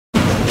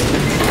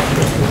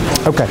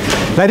Okay,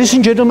 ladies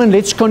and gentlemen,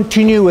 let's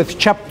continue with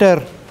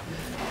chapter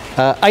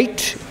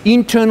 8,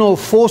 internal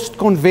forced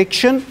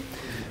convection.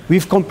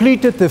 We've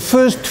completed the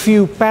first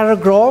few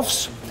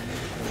paragraphs.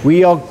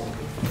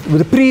 With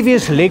the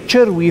previous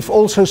lecture, we've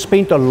also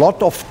spent a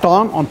lot of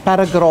time on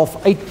paragraph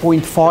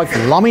 8.5,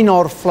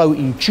 laminar flow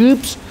in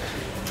tubes.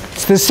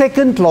 It's the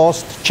second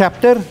last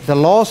chapter. The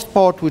last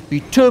part would be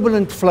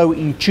turbulent flow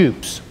in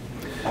tubes.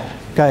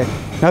 Okay,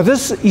 now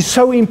this is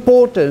so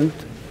important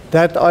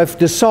that I've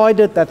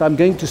decided that I'm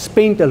going to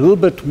spend a little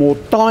bit more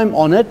time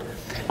on it,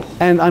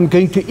 and I'm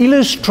going to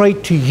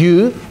illustrate to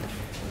you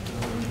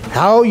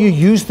how you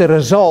use the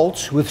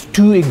results with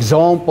two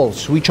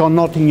examples which are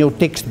not in your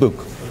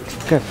textbook.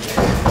 Okay.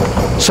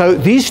 So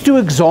these two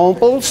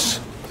examples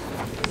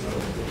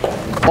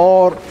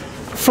are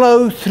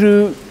flow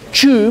through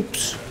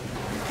tubes,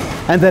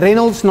 and the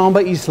Reynolds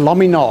number is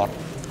laminar.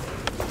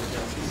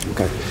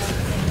 Okay.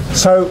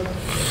 So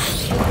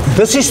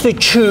this is the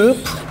tube.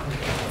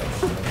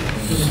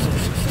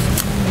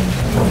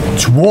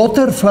 It's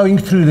water flowing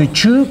through the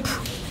tube.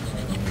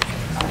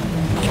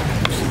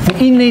 The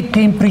inlet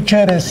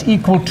temperature is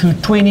equal to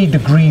 20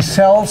 degrees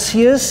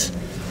Celsius,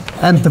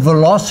 and the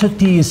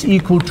velocity is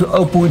equal to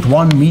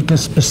 0.1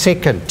 meters per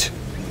second.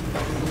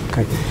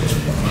 Okay.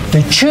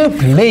 The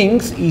tube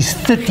length is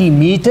 30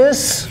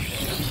 meters,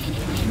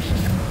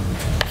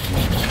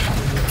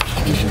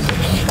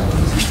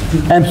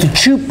 and the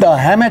tube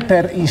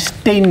diameter is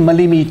 10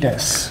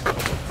 millimeters.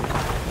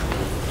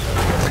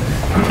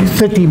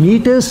 30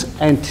 meters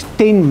and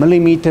 10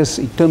 millimeters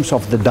in terms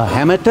of the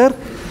diameter,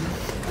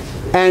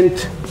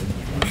 and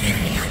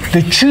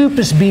the tube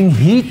is being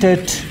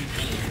heated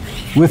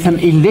with an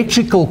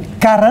electrical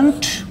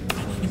current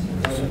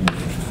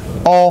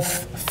of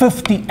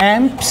 50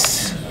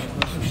 amps,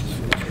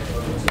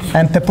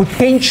 and the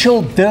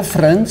potential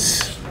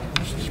difference,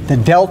 the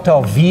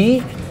delta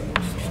V,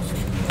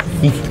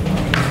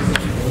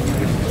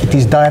 it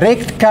is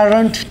direct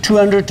current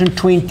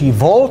 220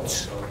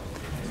 volts,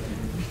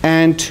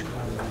 and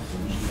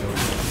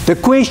the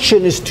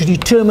question is to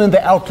determine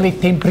the outlet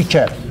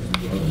temperature.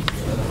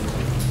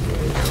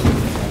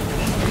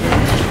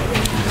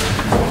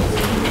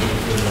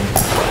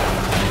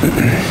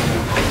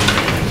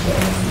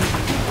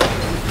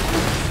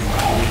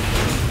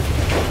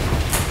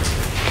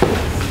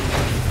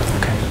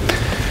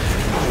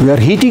 We are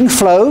heating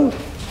flow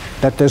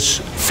that is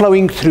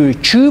flowing through a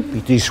tube.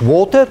 It is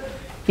water.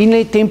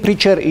 Inlet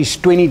temperature is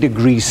 20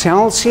 degrees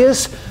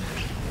Celsius.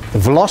 The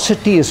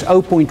velocity is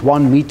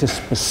 0.1 meters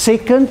per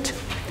second.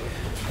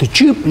 The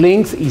tube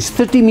length is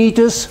 30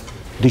 meters.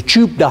 The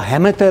tube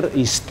diameter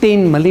is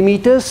 10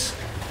 millimeters.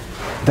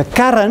 The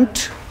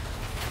current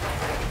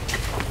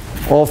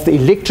of the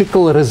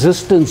electrical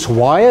resistance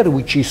wire,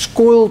 which is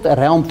coiled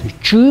around the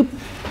tube,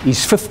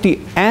 is 50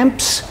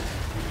 amps.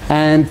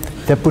 And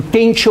the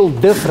potential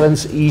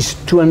difference is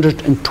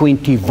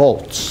 220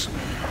 volts.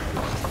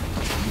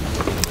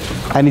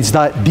 And it's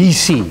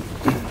DC,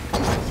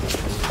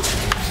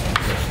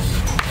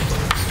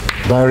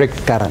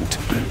 direct current.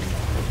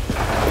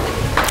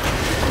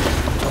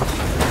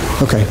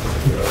 Okay.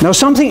 Now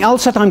something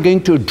else that I'm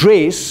going to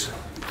address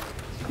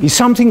is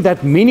something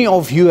that many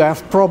of you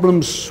have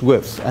problems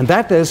with, and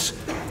that is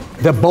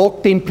the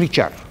bulk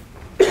temperature.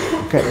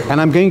 Okay. And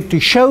I'm going to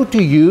show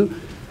to you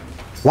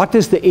what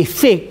is the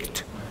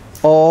effect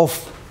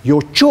of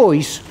your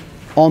choice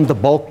on the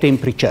bulk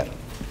temperature.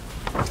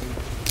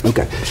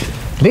 Okay.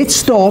 Let's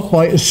start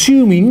by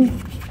assuming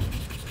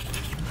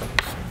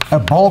a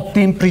bulk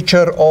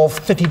temperature of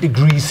 30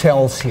 degrees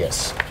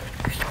Celsius.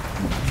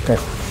 Okay.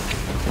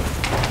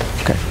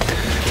 Okay.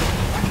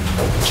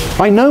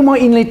 I know my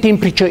inlet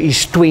temperature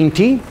is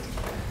 20,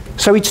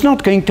 so it's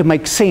not going to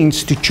make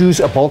sense to choose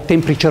a bulk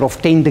temperature of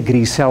 10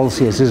 degrees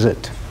Celsius, is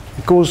it?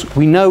 Because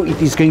we know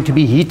it is going to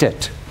be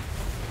heated.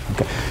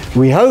 Okay.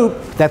 We hope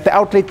that the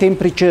outlet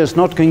temperature is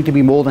not going to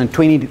be more than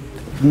 20,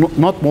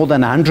 not more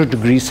than 100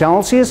 degrees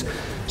Celsius,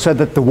 so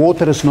that the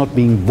water is not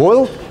being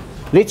boiled.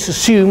 Let's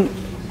assume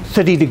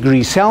 30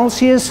 degrees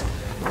Celsius,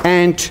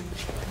 and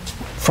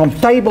from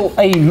table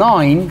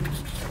A9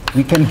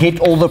 we can get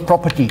all the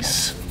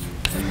properties.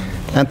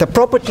 And the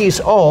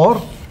properties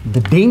are: the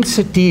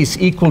density is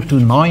equal to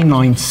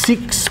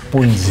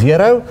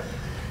 996.0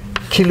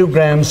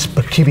 kilograms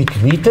per cubic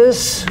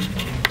meters.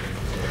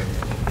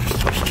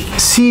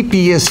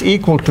 Cp is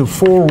equal to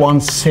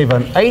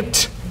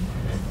 4178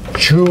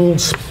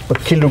 joules per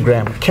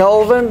kilogram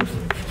Kelvin.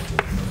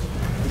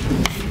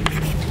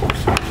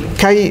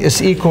 K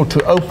is equal to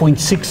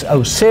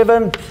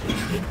 0.607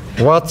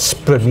 watts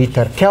per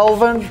meter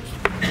Kelvin.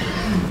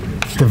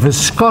 The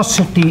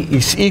viscosity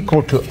is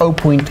equal to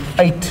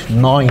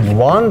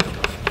 0.891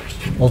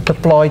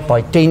 multiplied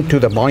by 10 to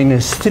the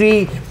minus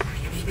 3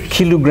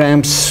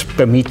 kilograms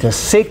per meter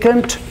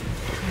second.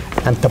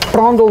 And the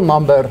Prandtl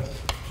number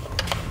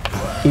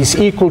is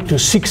equal to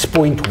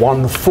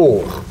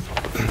 6.14.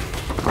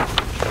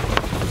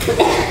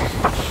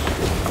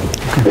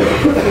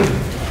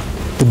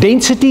 The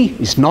density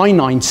is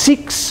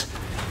 996,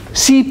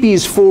 Cp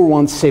is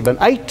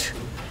 4178,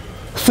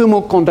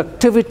 thermal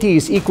conductivity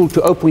is equal to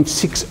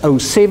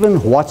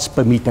 0.607 watts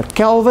per meter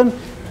Kelvin.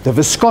 The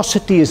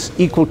viscosity is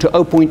equal to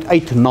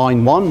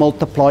 0.891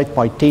 multiplied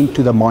by 10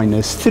 to the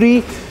minus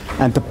 3,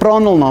 and the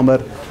Prandtl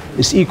number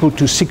is equal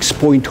to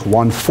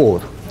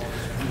 6.14.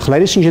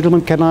 Ladies and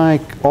gentlemen, can I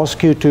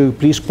ask you to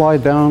please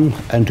quiet down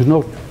and do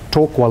not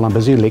talk while I'm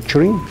busy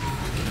lecturing?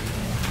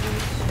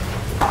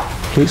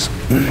 Please.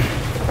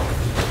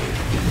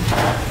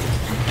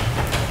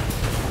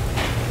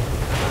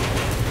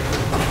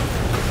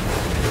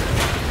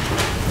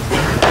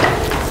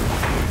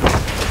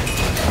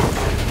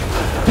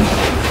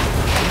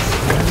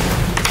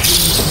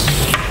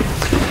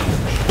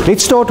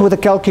 Let's start with the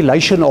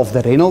calculation of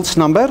the Reynolds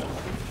number.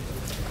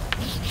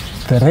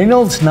 The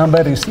Reynolds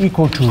number is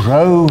equal to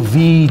rho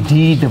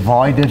Vd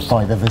divided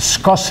by the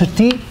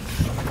viscosity.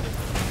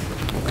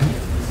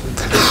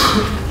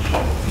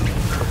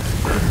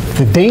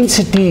 The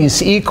density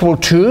is equal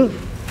to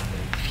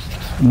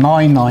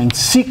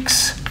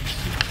 996.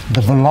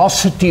 The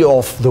velocity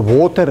of the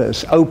water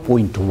is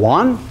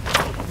 0.1.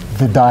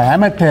 The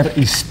diameter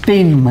is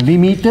 10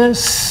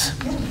 millimeters.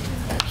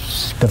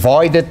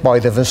 Divided by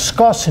the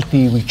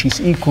viscosity, which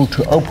is equal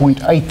to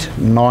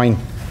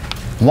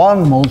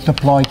 0.891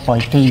 multiplied by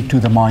 10 to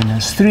the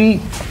minus 3,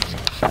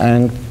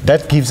 and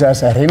that gives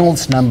us a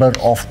Reynolds number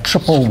of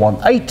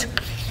 1118,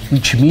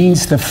 which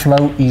means the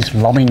flow is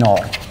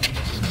laminar.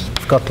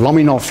 We've got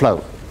laminar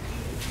flow.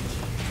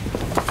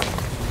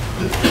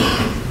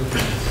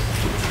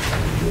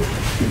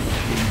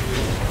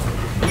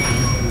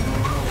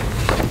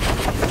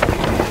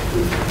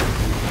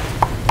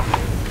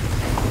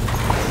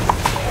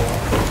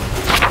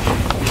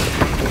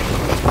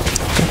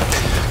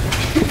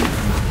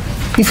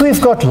 If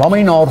we've got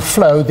laminar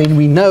flow, then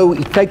we know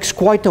it takes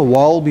quite a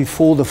while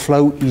before the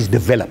flow is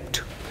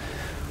developed.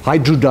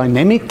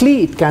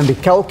 Hydrodynamically, it can be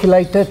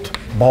calculated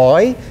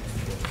by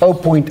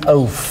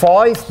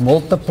 0.05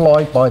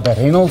 multiplied by the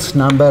Reynolds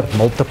number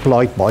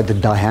multiplied by the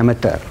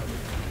diameter.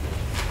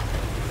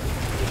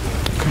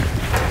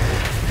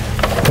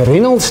 The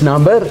Reynolds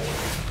number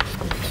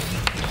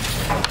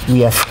we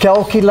have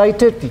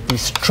calculated, it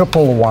is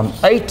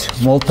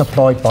 1118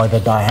 multiplied by the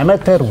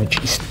diameter, which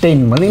is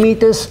 10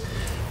 millimeters.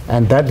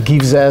 And that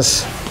gives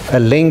us a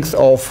length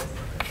of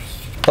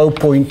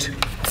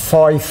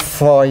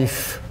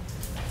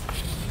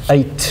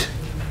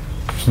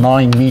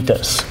 0.5589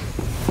 meters.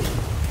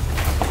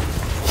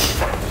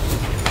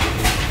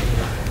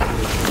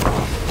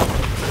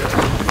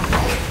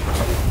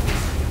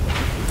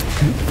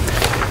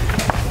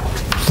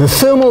 The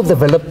thermal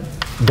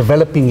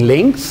developing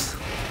length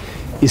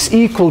is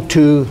equal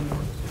to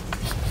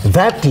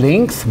that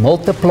length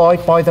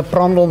multiplied by the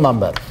Prandtl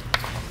number.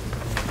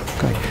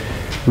 Okay.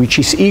 Which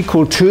is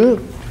equal to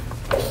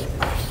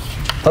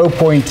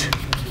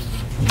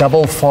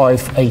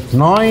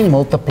 0.5589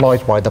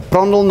 multiplied by the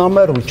Prandtl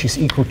number, which is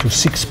equal to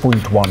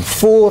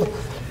 6.14,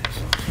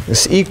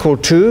 is equal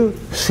to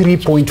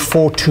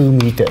 3.42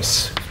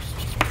 meters.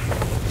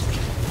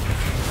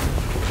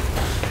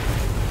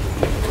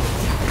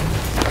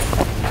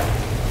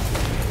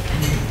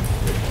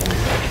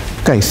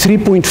 Okay,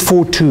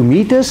 3.42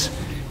 meters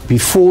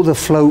before the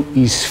flow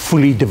is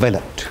fully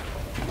developed.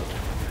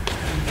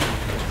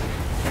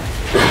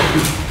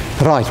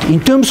 Right, in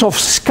terms of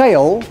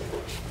scale,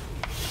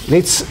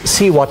 let's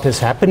see what is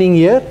happening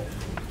here.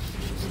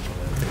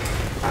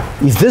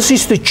 If this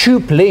is the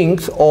tube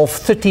length of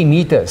 30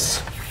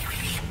 meters,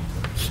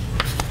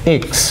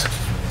 x,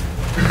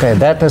 okay,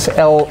 that is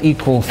L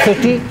equal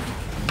 30,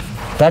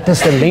 that is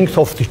the length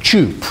of the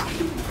tube.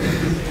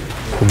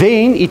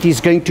 Then it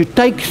is going to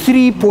take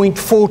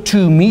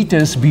 3.42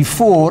 meters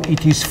before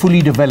it is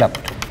fully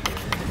developed.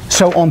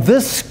 So on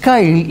this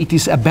scale, it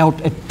is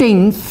about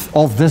 1/10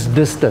 of this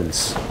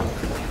distance.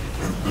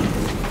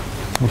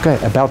 Okay,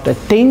 about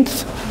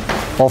 1/10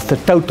 of the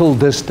total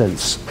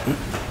distance.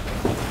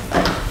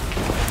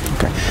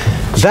 Okay.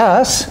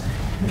 Thus,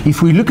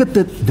 if we look at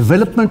the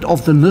development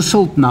of the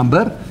Nusselt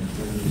number,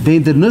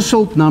 then the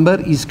Nusselt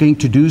number is going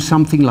to do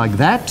something like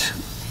that.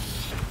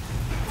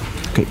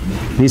 Okay.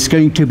 There's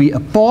going to be a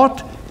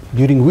part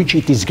during which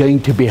it is going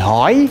to be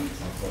high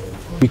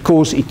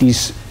because it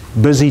is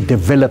busy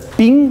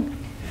developing,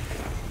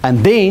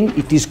 and then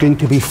it is going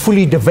to be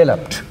fully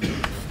developed.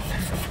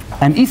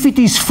 And if it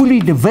is fully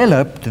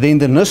developed, then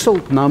the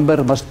Nusselt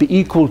number must be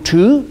equal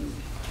to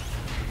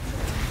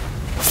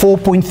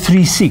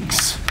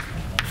 4.36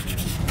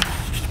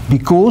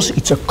 because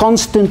it's a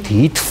constant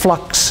heat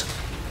flux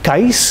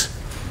case,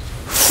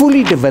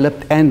 fully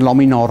developed and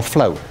laminar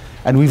flow.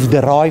 And we've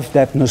derived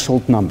that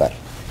Nusselt number.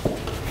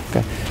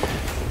 Okay.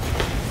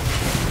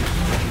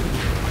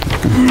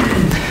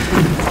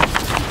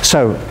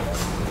 So,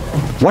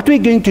 what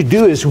we're going to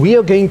do is we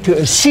are going to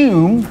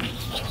assume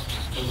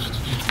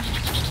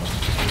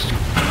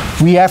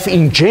we have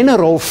in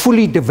general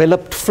fully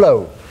developed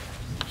flow.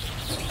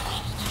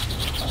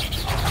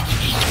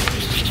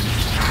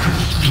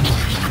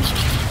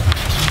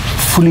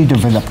 Fully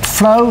developed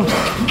flow.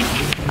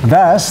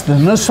 Thus, the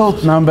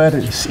Nusselt number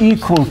is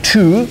equal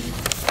to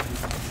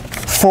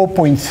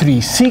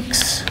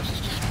 4.36.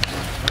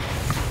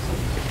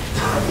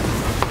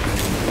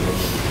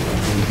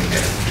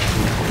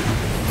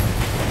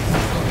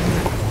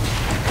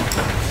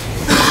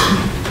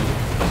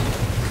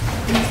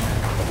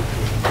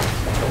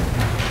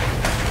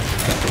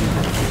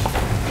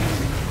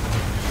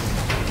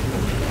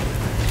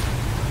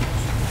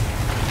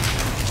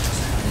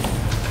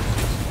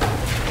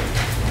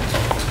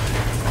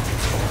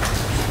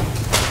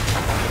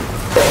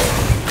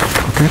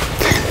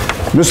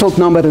 Nusselt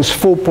number is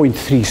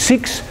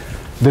 4.36.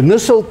 The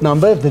Nusselt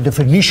number, the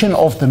definition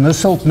of the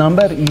Nusselt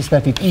number is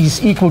that it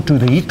is equal to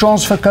the heat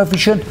transfer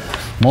coefficient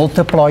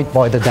multiplied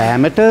by the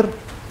diameter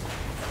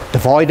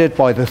divided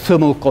by the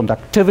thermal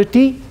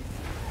conductivity.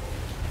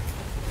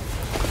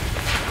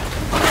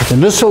 The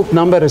Nusselt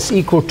number is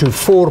equal to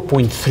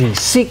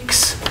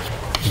 4.36.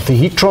 The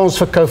heat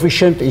transfer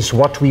coefficient is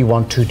what we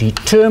want to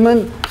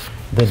determine.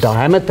 The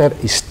diameter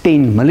is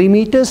 10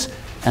 millimeters.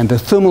 And the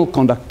thermal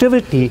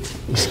conductivity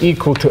is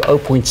equal to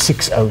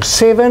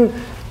 0.607,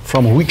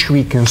 from which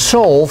we can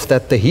solve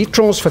that the heat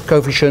transfer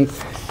coefficient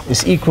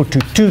is equal to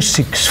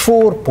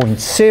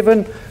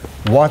 264.7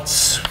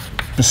 watts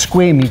per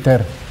square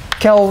meter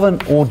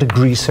Kelvin or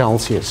degrees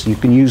Celsius. You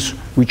can use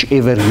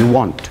whichever you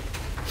want.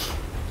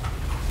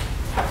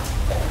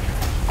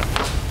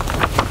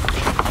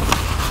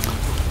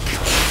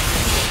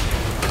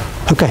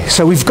 Okay,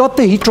 so we've got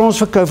the heat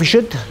transfer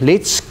coefficient.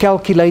 Let's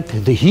calculate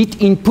the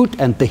heat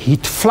input and the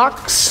heat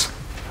flux.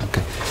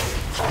 Okay.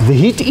 The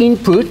heat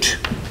input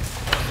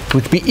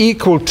would be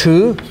equal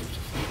to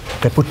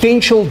the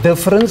potential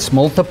difference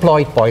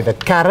multiplied by the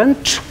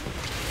current,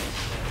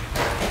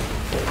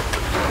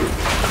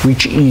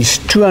 which is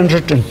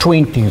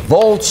 220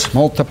 volts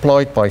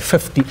multiplied by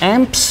 50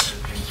 amps.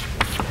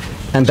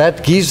 And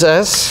that gives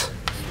us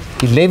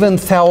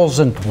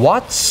 11,000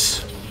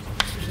 watts,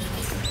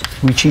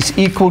 which is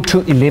equal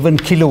to 11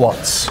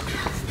 kilowatts.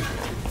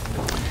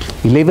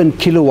 11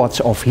 kilowatts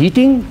of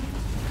heating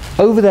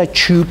over that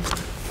tube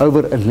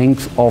over a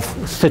length of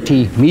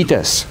 30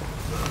 meters.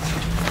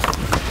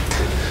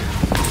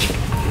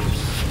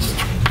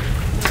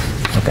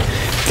 Okay.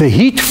 The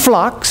heat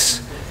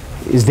flux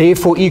is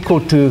therefore equal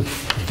to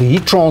the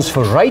heat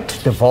transfer rate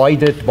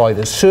divided by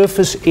the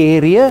surface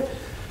area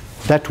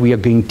that we are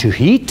going to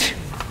heat.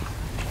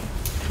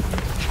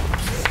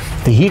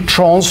 The heat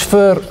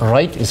transfer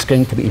rate is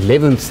going to be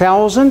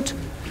 11,000.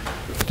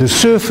 The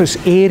surface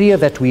area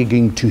that we're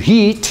going to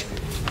heat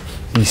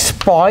is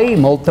pi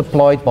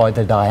multiplied by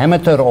the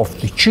diameter of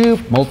the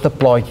tube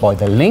multiplied by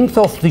the length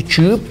of the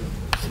tube.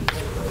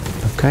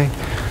 Okay.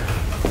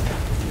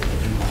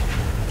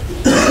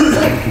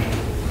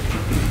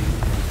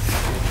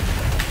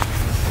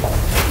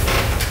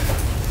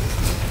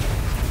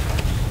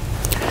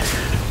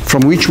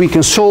 From which we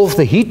can solve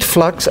the heat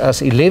flux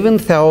as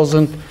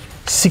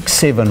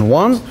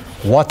 11,671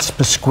 watts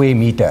per square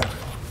meter.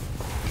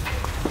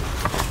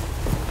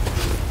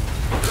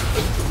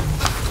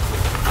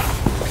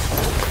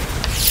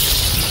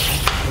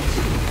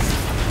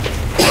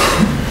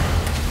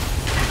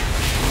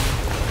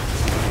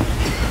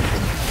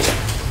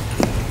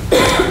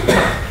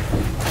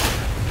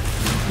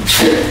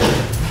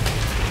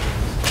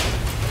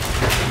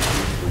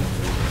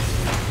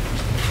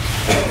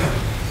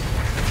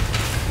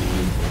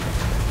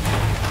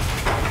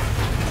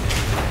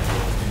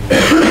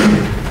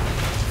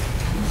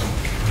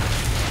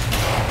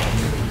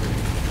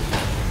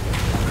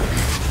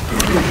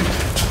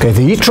 Okay,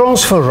 the heat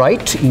transfer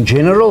rate in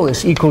general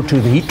is equal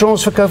to the heat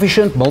transfer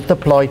coefficient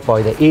multiplied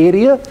by the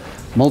area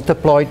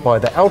multiplied by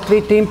the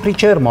outlet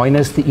temperature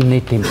minus the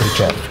inlet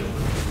temperature.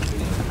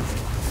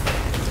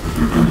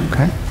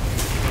 Okay.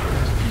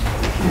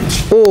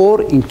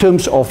 Or in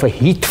terms of a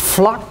heat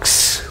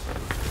flux,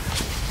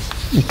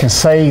 you can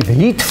say the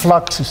heat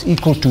flux is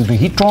equal to the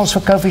heat transfer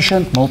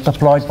coefficient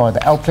multiplied by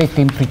the outlet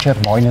temperature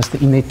minus the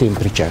inlet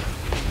temperature.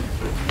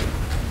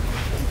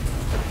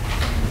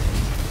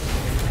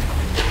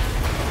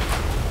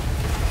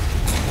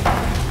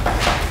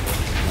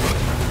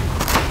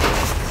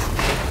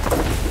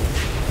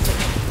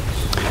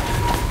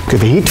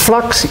 The heat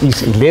flux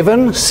is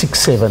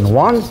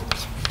 11,671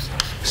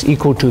 is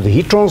equal to the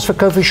heat transfer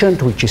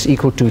coefficient, which is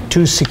equal to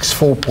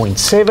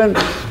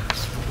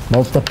 264.7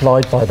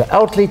 multiplied by the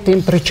outlet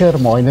temperature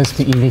minus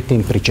the inlet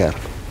temperature.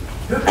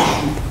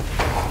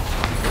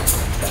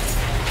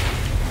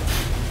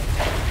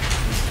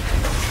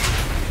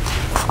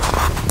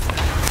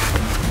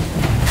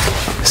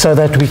 So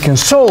that we can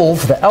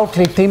solve the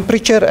outlet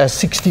temperature as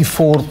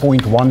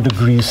 64.1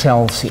 degrees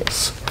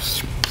Celsius.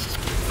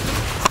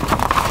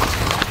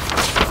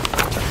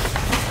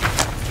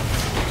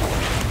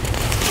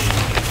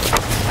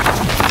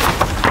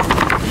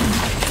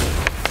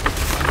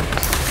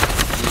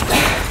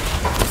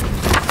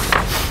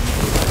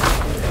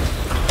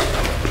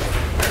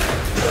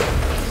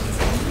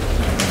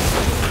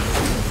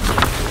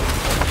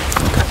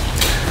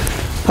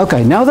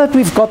 Okay, now that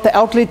we've got the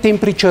outlet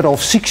temperature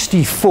of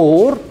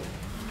 64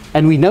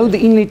 and we know the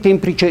inlet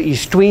temperature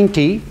is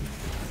 20,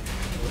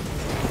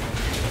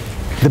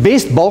 The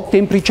best bulk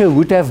temperature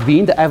would have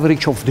been the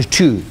average of the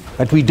two,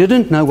 but we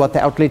didn't know what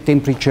the outlet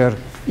temperature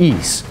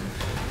is.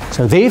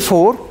 So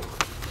therefore,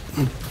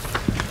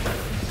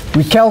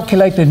 we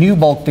calculate the new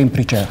bulk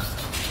temperature.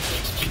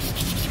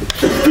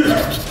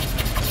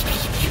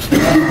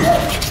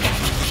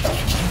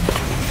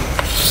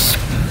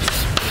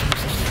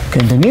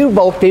 Okay, the new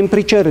bulk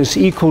temperature is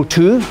equal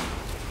to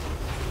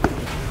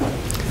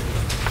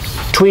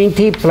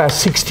 20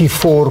 plus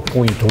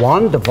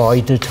 64.1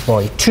 divided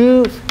by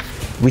 2,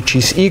 which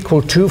is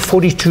equal to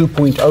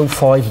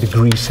 42.05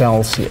 degrees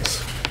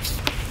Celsius.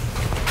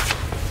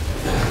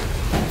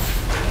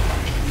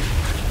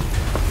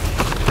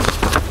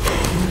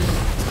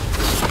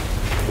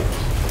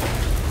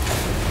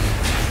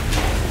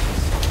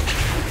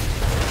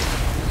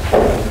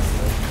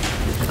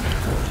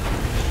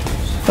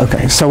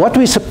 Okay, so what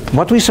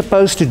we're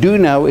supposed to do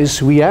now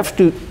is we have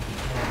to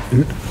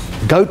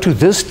go to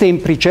this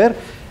temperature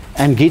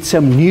and get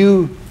some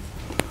new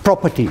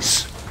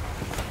properties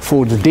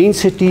for the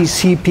density,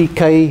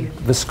 CPK,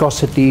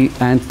 viscosity,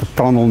 and the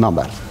Prandtl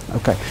number.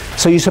 Okay,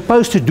 so you're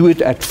supposed to do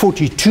it at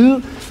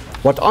 42.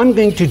 What I'm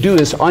going to do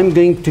is I'm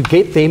going to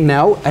get them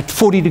now at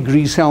 40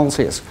 degrees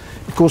Celsius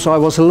because I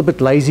was a little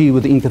bit lazy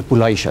with the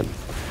interpolation.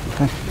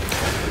 Okay,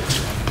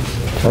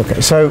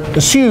 okay, so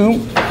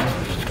assume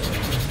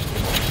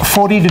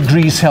 40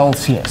 degrees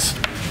Celsius.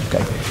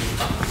 Okay.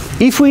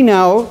 If we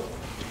now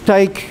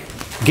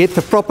get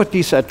the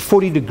properties at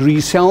 40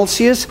 degrees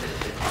Celsius,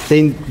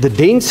 then the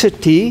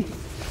density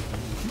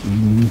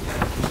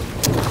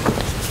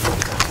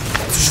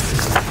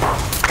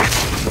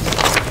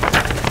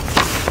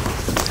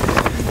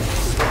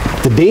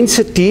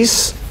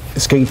densities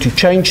is going to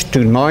change to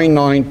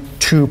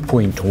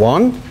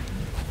 992.1.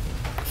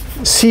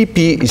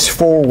 CP is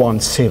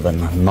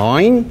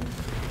 4179.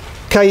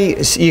 K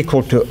is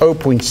equal to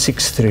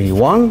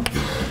 0.631.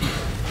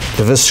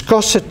 The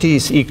viscosity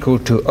is equal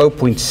to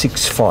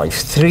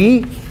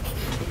 0.653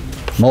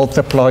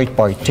 multiplied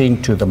by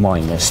 10 to the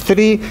minus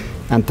 3,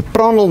 and the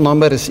Prandtl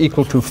number is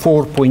equal to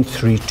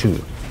 4.32.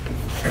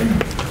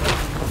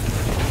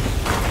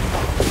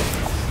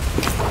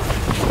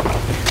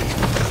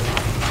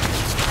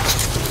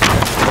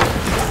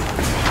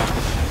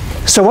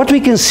 So what we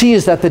can see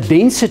is that the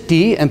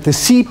density and the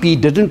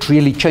CP didn't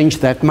really change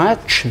that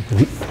much,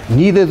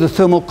 neither the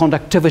thermal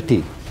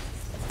conductivity.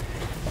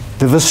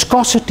 The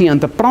viscosity and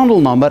the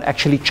Prandtl number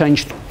actually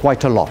changed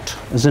quite a lot,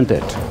 isn't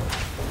it?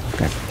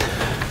 Okay.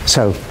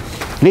 So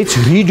let's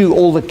redo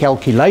all the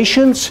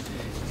calculations.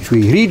 If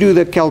we redo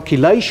the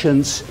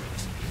calculations,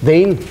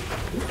 then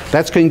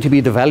that's going to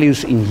be the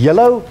values in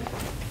yellow,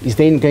 is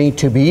then going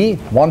to be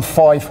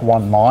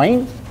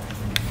 1519.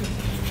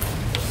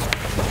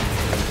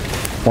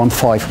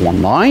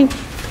 1519.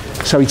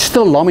 So it's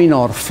still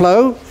laminar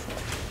flow.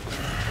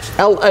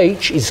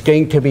 LH is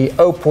going to be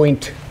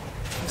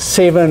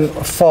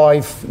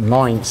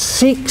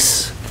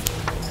 0.7596.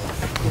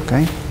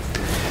 Okay.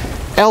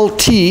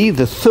 LT,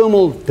 the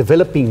thermal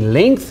developing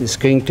length, is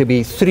going to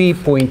be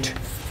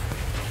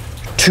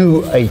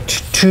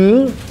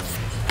 3.282.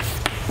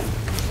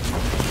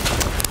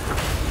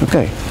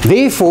 Okay.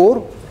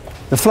 Therefore,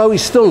 the flow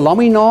is still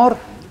laminar.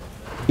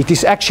 It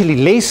is actually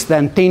less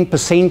than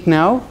 10%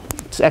 now.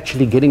 It's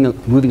actually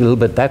moving a little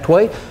bit that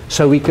way.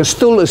 So we can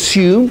still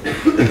assume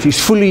it is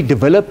fully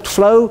developed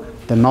flow.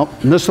 The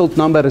Nusselt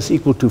number is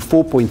equal to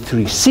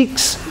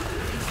 4.36.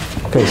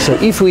 Okay, so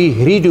if we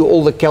redo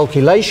all the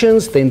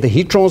calculations, then the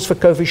heat transfer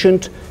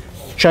coefficient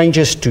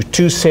changes to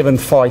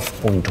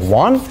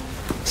 275.1.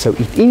 So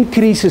it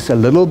increases a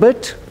little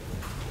bit.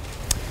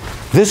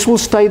 This will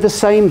stay the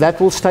same, that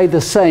will stay the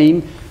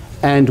same,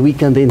 and we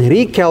can then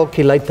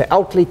recalculate the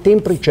outlet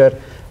temperature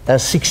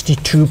as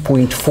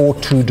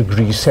 62.42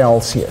 degrees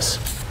Celsius.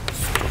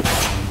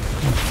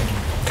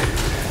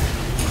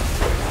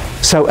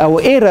 So our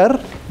error,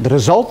 the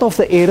result of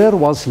the error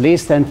was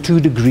less than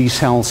 2 degrees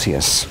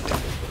Celsius.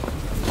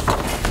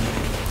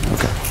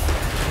 Okay.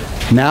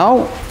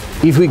 Now,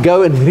 if we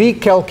go and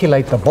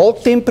recalculate the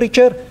bulk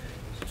temperature,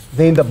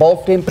 then the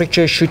bulk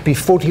temperature should be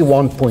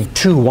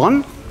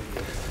 41.21.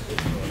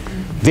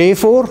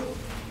 Therefore,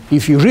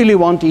 if you really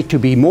want it to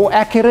be more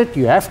accurate,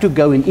 you have to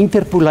go and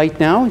interpolate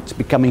now. It's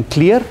becoming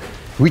clear,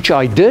 which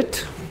I did.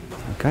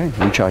 Okay,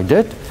 which I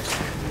did.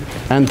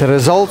 And the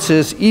result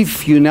is,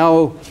 if you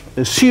now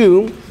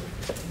assume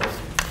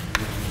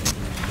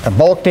a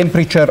bulk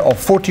temperature of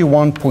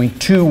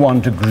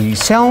 41.21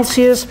 degrees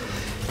Celsius,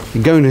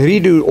 you go and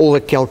redo all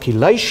the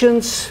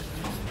calculations,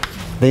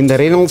 then the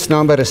Reynolds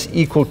number is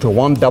equal to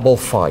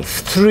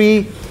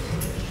 1553.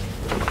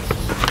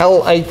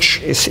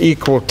 LH is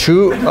equal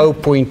to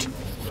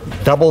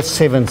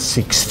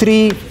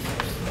 0.7763.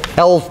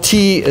 LT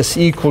is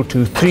equal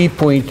to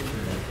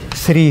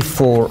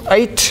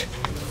 3.348.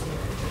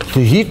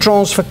 The heat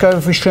transfer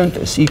coefficient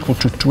is equal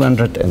to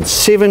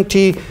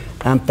 270,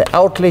 and the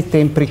outlet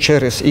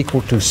temperature is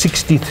equal to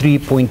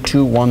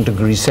 63.21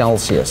 degrees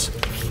Celsius.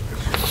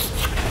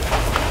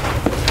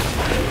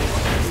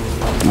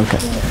 Okay.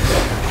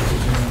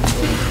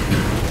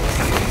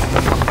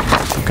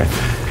 Okay.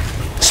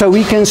 So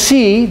we can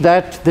see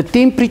that the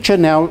temperature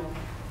now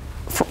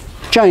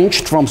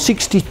changed from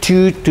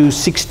 62 to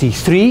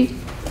 63,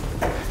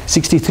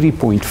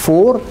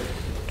 63.4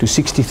 to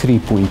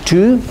 63.2,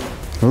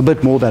 a little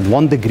bit more than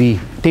 1 degree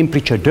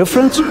temperature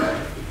difference.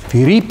 If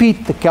you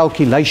repeat the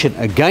calculation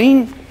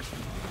again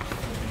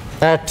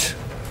at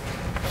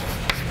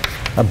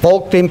a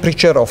bulk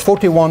temperature of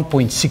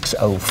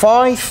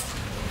 41.605,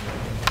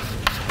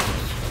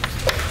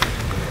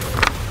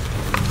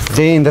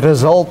 then the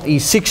result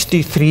is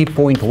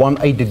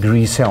 63.18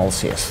 degrees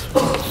Celsius.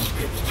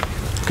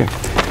 Okay.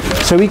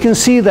 So we can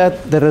see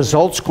that the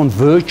results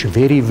converge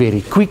very,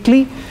 very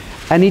quickly,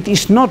 and it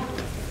is not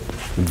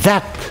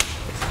that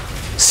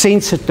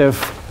sensitive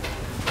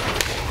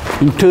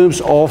in terms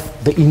of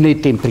the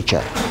inlet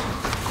temperature.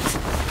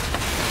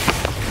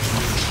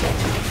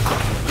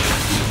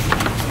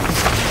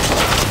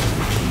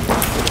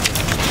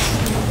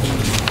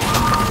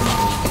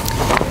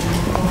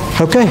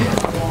 Okay,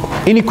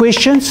 any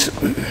questions?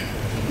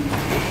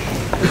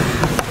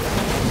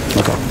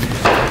 Okay,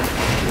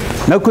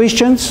 no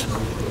questions?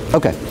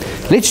 Okay,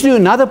 let's do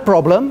another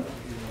problem.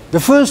 The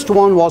first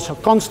one was a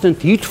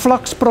constant heat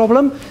flux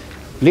problem.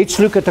 Let's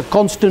look at a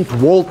constant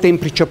wall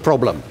temperature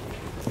problem.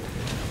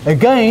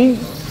 Again,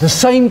 the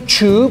same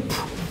tube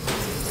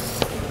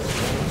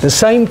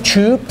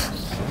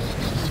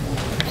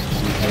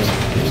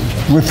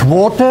with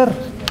water,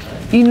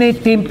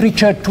 inlet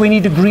temperature 20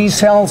 degrees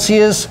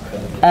Celsius,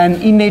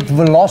 and inlet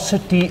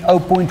velocity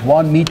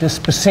 0.1 meters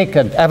per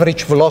second,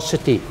 average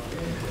velocity.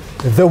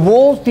 The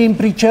wall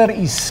temperature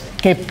is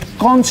kept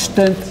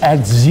constant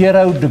at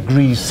 0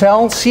 degrees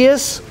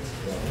Celsius,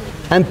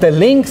 and the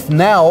length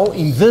now,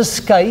 in this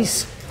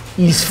case,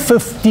 is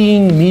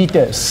 15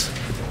 meters.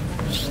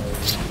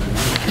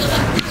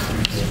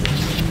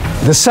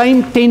 The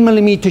same 10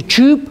 millimeter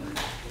tube,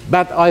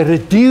 but I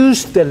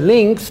reduced the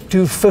length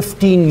to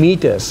 15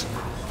 meters.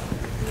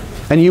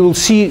 And you will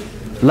see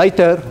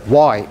later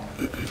why.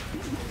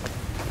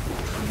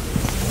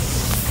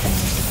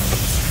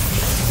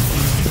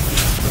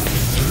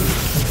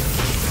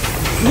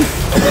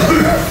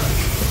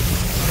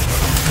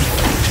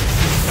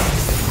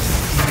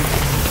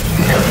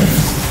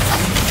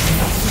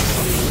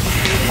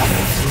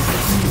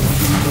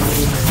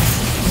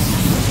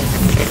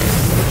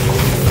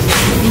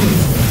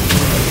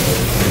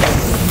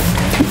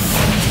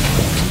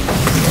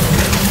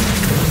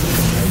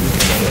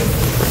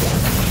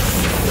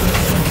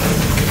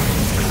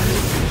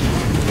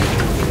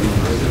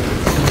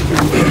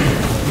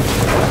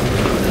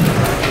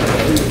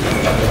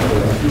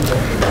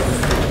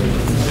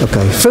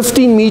 Okay,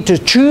 15 meter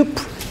tube,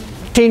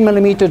 10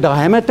 millimeter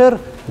diameter.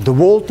 The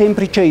wall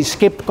temperature is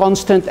kept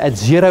constant at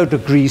 0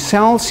 degrees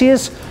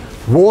Celsius.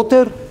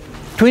 Water,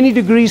 20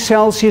 degrees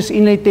Celsius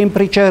inlet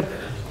temperature,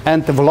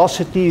 and the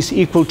velocity is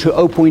equal to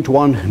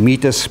 0.1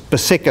 meters per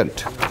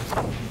second.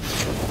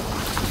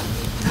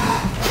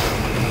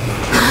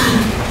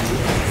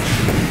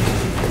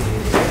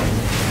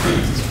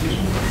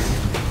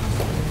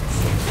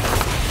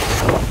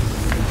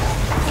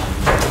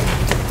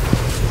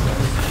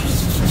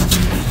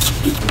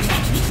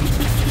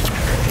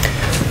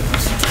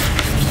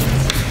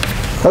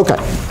 Okay,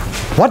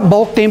 what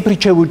bulk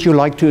temperature would you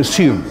like to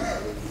assume?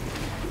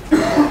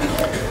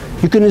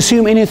 You can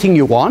assume anything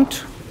you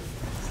want,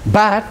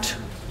 but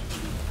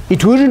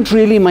it wouldn't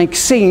really make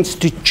sense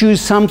to choose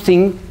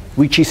something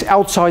which is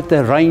outside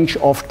the range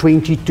of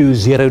 20 to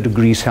 0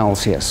 degrees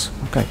Celsius.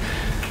 Okay,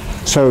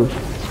 so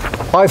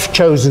I've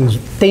chosen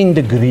 10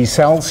 degrees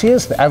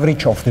Celsius, the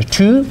average of the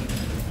two.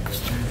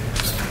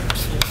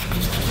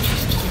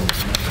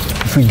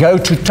 If we go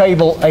to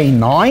table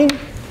A9,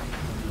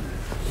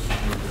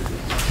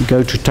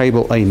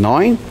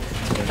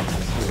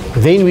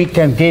 then we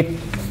can get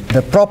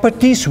the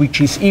properties,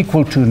 which is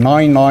equal to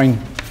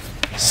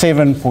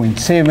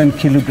 997.7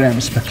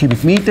 kilograms per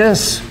cubic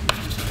meters.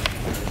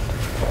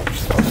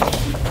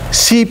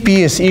 Cp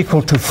is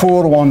equal to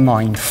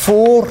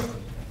 4194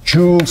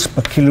 joules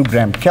per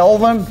kilogram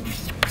Kelvin.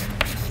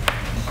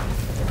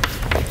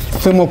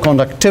 Thermal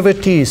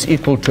conductivity is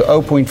equal to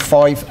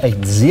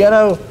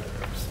 0.580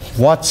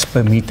 watts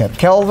per meter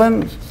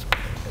Kelvin.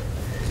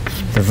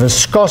 The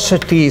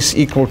viscosity is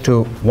equal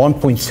to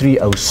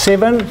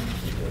 1.307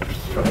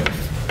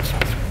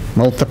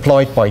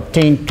 multiplied by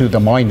 10 to the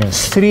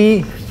minus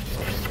 3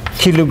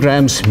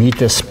 kilograms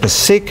meters per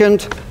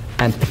second,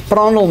 and the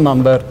Prandtl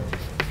number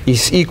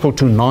is equal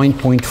to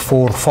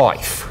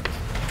 9.45.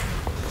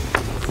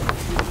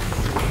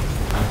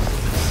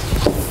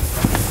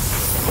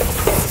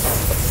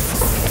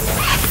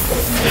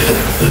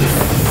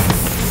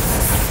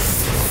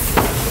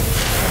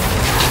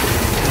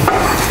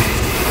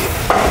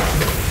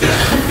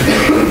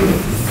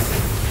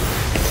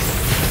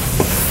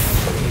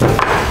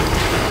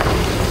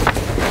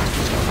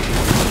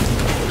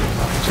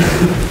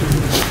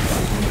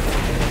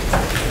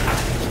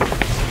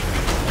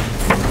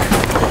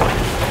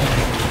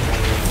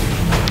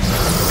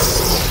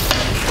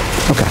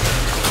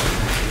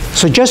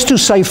 So just to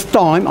save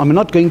time, I'm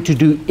not going to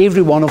do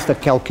every one of the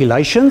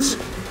calculations,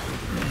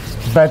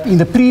 But in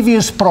the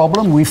previous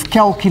problem, we've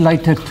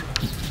calculated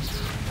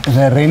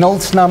the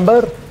Reynolds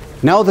number.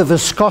 Now the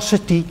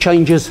viscosity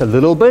changes a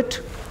little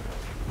bit.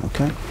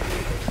 Okay.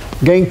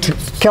 Going to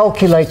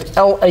calculate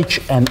LH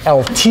and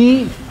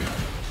LT.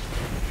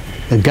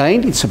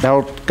 Again, it's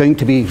about going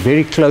to be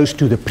very close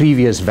to the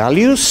previous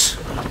values.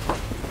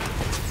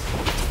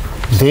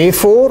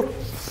 Therefore,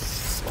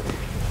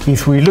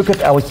 if we look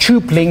at our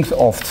tube length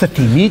of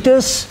 30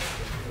 meters,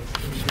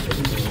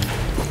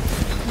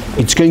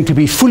 it's going to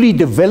be fully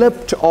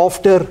developed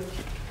after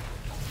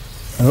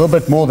a little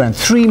bit more than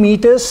 3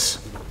 meters.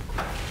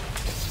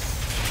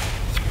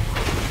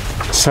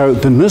 So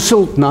the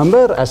Nusselt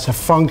number as a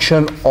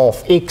function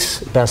of x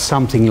does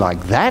something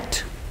like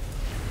that.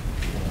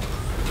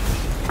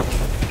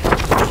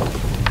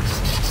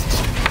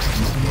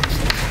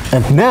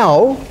 And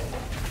now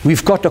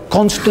we've got a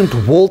constant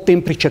wall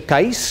temperature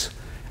case,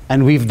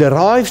 and we've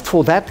derived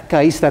for that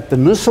case that the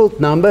Nusselt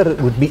number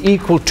would be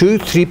equal to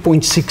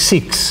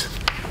 3.66.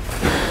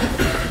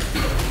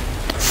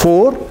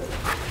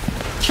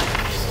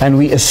 And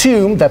we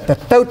assume that the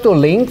total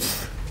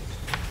length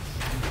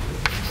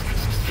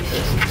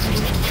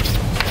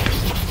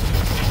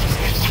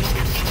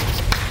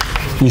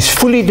is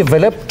fully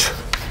developed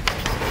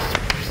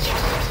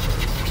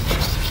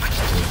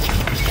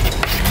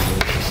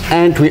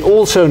and we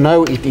also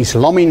know it is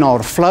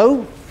laminar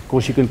flow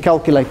because you can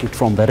calculate it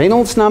from the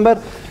Reynolds number,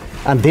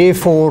 and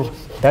therefore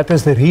that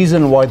is the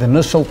reason why the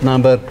Nusselt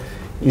number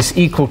is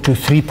equal to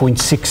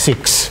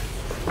 3.66.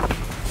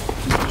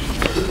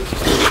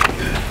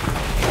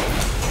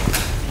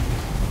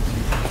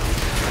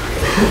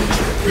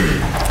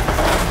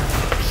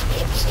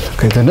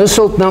 Okay, the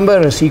Nusselt number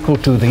is equal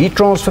to the heat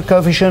transfer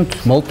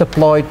coefficient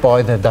multiplied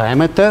by the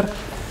diameter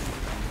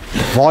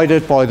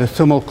divided by the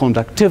thermal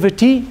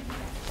conductivity.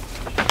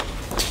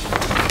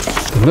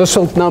 The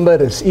Nusselt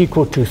number is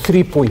equal to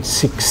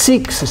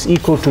 3.66, is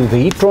equal to the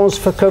heat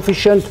transfer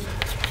coefficient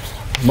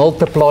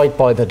multiplied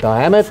by the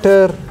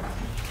diameter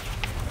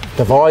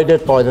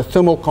divided by the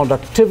thermal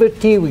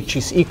conductivity, which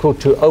is equal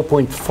to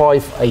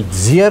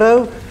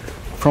 0.580,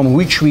 from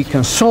which we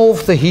can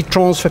solve the heat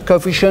transfer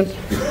coefficient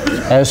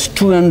as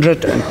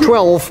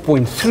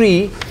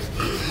 212.3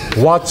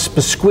 watts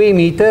per square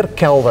meter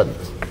Kelvin.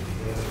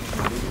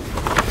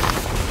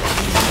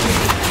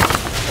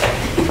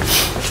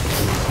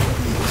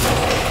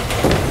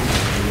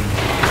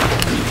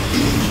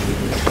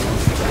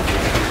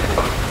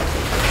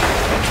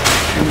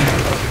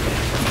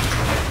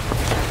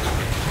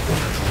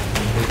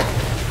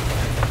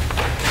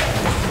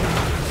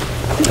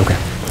 Okay.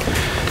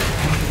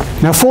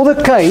 Now for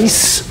the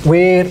case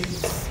where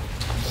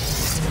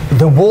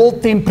the wall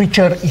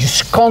temperature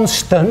is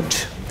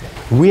constant,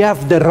 we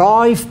have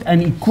derived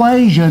an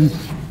equation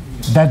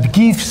that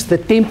gives the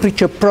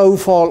temperature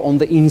profile on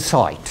the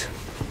inside.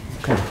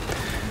 Okay.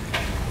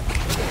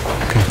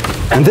 Okay.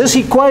 And this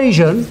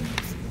equation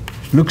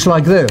looks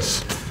like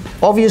this.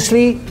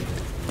 Obviously,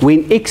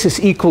 when x is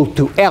equal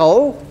to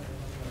L,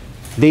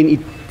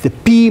 then the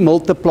P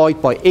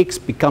multiplied by x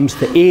becomes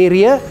the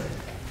area,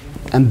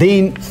 and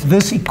then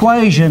this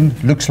equation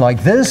looks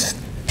like this.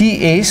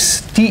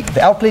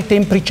 the outlet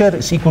temperature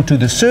is equal to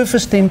the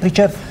surface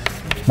temperature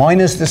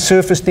minus the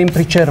surface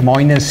temperature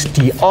minus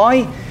Ti,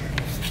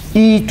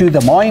 e to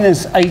the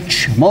minus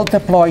h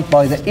multiplied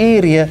by the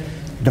area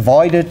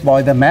divided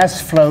by the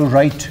mass flow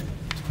rate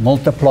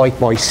multiplied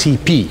by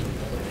Cp.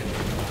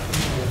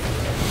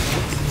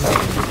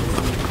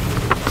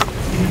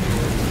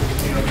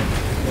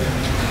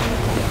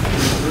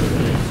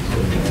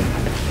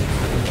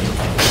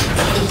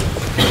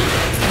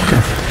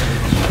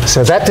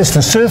 So that is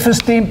the surface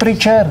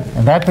temperature,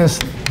 and that is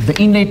the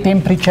inlet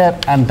temperature,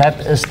 and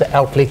that is the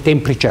outlet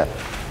temperature.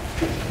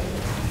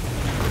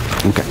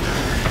 Okay.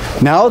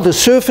 Now the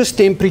surface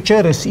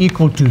temperature is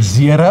equal to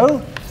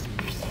 0.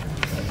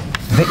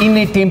 The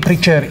inlet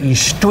temperature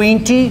is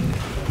 20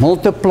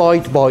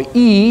 multiplied by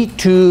E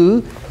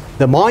to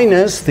the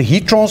minus the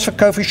heat transfer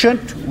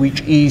coefficient,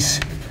 which is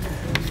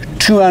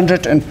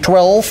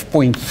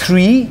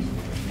 212.3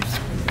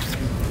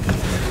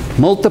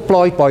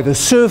 multiplied by the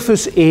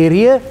surface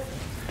area,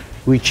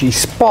 which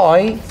is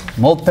pi,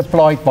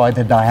 multiplied by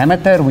the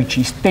diameter, which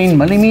is 10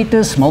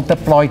 millimeters,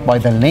 multiplied by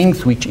the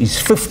length, which is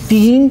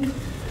 15,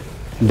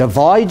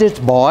 divided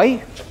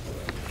by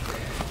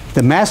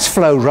the mass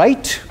flow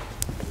rate.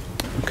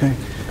 Okay.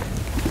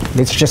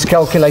 Let's just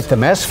calculate the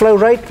mass flow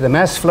rate. The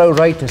mass flow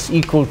rate is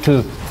equal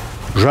to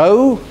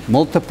rho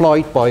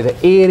multiplied by the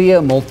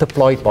area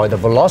multiplied by the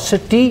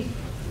velocity.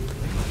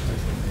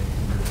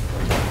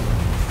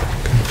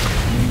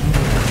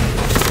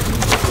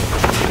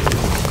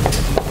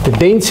 The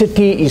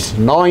density is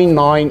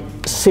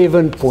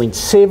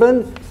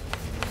 997.7.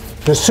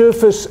 The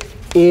surface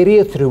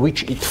area through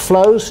which it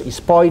flows is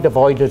pi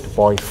divided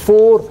by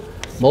 4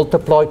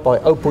 multiplied by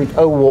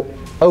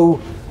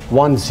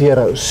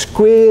 0.0010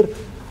 square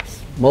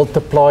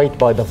multiplied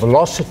by the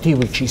velocity,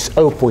 which is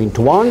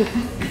 0.1,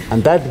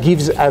 and that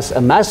gives us a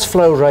mass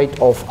flow rate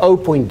of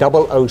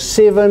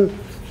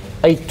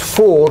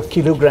 0.00784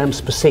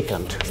 kilograms per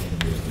second.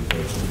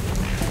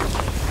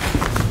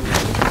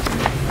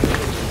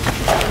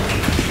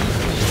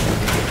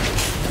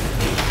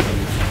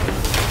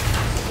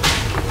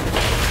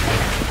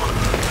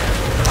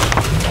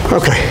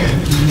 Okay,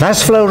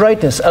 mass flow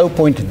rate is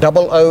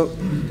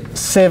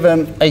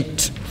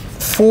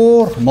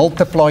 0.00784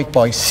 multiplied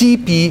by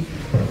Cp,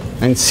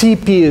 and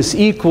Cp is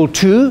equal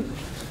to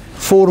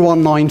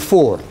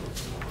 4194.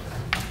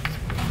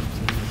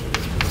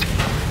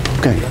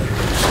 Okay,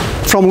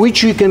 from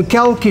which you can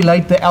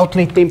calculate the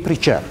outlet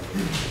temperature.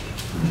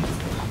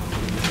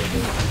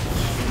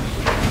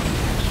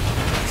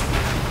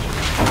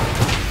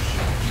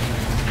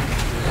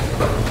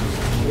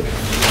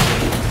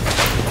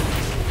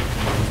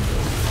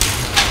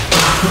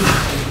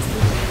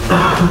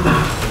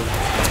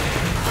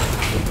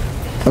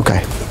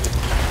 Okay,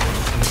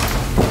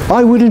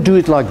 I wouldn't do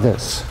it like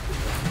this.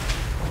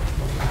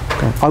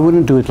 Okay, I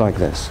wouldn't do it like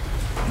this.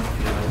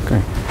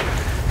 Okay,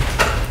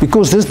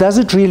 because this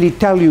doesn't really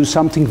tell you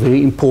something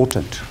very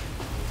important.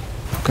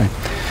 Okay,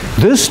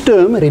 this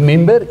term,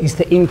 remember, is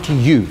the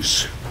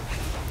NTUs.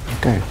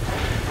 Okay,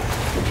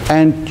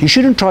 and you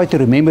shouldn't try to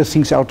remember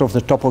things out of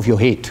the top of your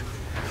head.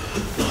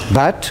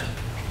 But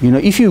you know,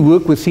 if you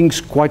work with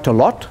things quite a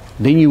lot,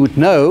 then you would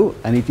know,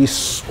 and it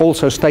is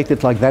also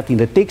stated like that in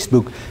the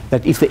textbook,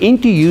 that if the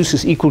NTUs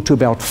is equal to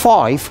about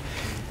 5,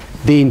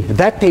 then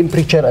that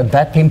temperature and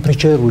that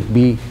temperature would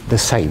be the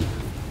same.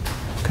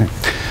 Okay.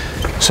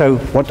 So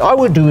what I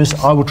would do is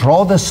I would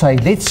rather say,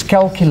 let's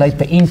calculate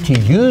the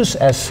NTUs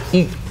as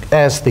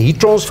the heat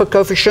transfer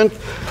coefficient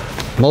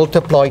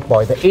multiplied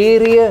by the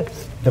area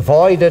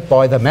divided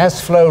by the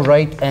mass flow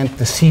rate and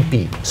the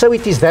Cp. So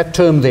it is that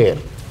term there,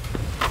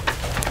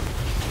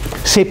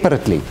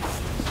 separately.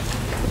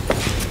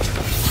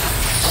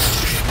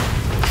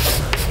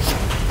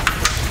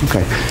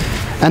 Okay,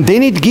 and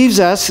then it gives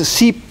us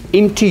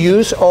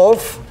NTUs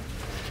of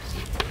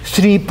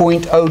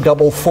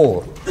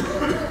 3.044.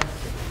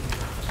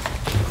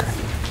 Okay.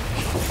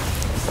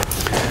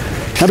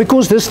 Now,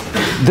 because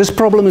this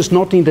problem is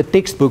not in the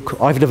textbook,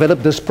 I've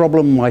developed this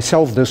problem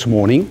myself this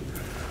morning.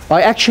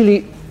 I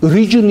actually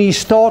originally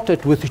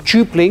started with a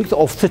tube length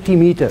of 30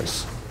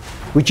 meters,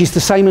 which is the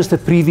same as the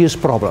previous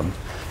problem.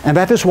 And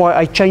that is why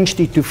I changed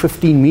it to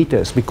 15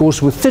 meters,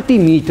 because with 30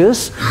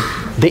 meters,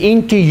 the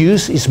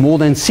NTUs is more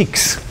than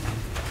 6.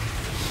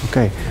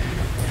 Okay,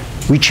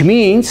 which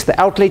means the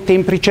outlet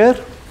temperature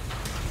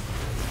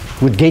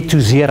would get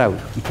to 0,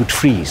 it would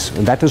freeze.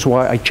 And that is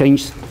why I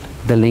changed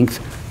the length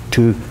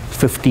to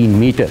 15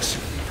 meters.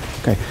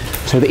 Okay,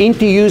 so the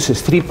NTUs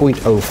is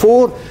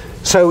 3.04,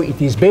 so it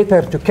is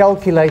better to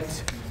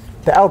calculate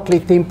the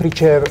outlet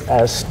temperature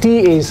as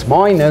Ts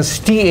minus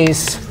Ti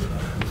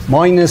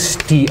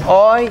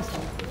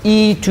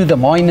e to the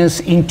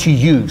minus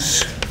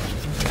NTUs.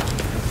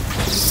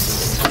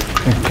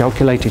 And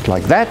calculate it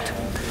like that.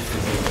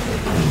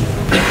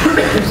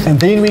 And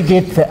then we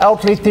get the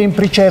outlet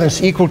temperature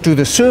is equal to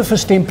the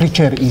surface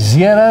temperature is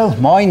 0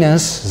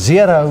 minus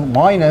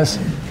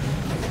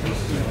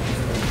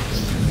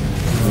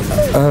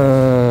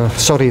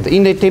the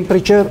inlet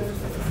temperature.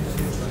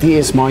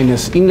 Ts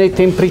minus inlet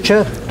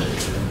temperature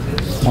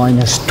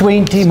minus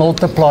 20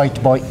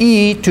 multiplied by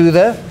E to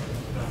the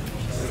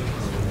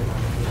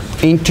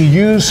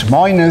NTUs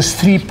minus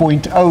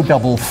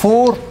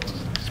 3.044,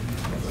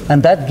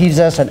 and that gives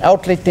us an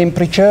outlet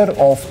temperature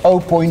of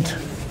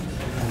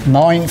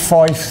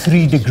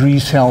 0.953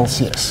 degrees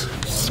Celsius,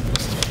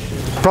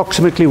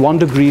 approximately 1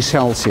 degree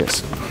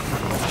Celsius.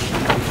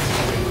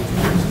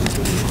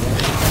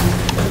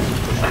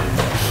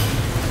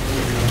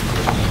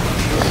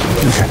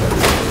 Okay.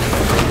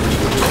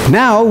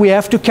 Now we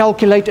have to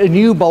calculate a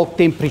new bulk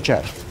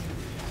temperature.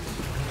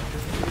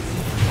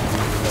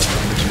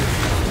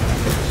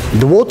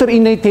 The water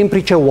inlet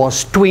temperature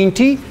was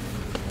 20.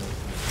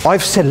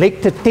 I've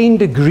selected 10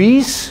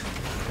 degrees.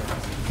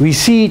 We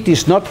see it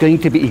is not going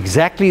to be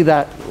exactly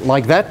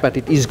like that, but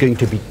it is going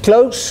to be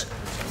close.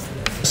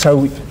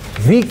 So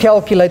we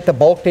calculate the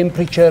bulk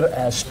temperature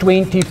as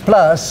 20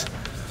 plus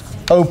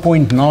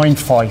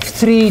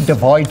 0.953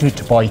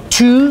 divided by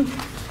 2,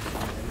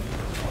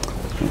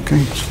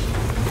 okay,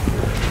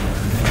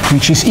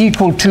 which is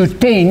equal to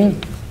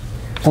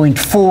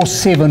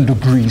 10.47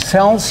 degrees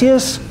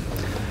Celsius.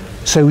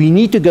 So we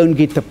need to go and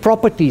get the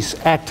properties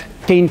at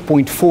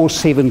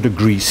 10.47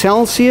 degrees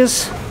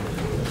Celsius.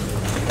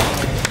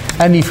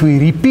 And if we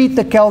repeat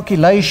the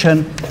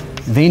calculation,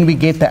 then we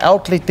get the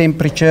outlet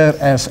temperature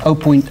as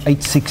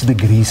 0.86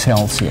 degrees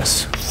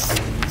Celsius.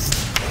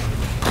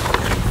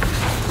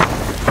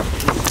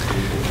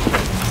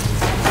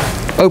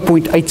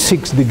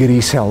 .86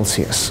 degrees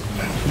Celsius.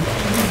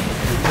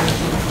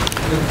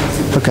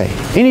 Okay.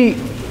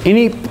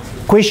 Any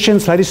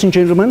questions, ladies and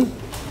gentlemen?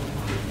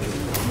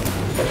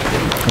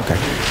 Okay.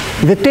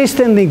 The test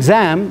and the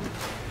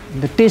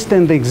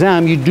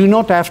exam, you do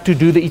not have to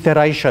do the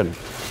iteration.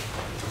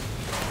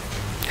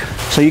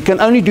 So you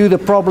can only do the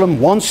problem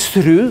once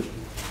through.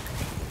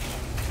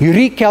 You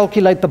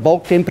recalculate the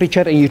bulk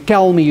temperature and you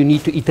tell me you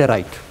need to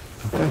iterate.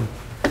 Okay.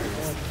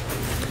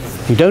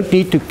 You don't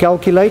need to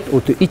calculate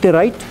or to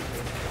iterate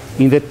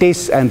in the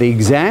test and the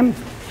exam.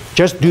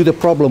 Just do the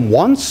problem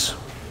once,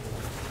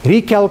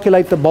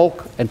 recalculate the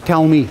bulk, and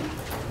tell me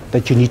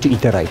that you need to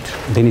iterate.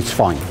 Then it's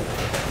fine.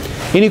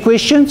 Any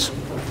questions?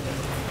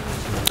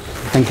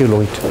 Thank you,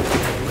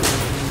 Lloyd.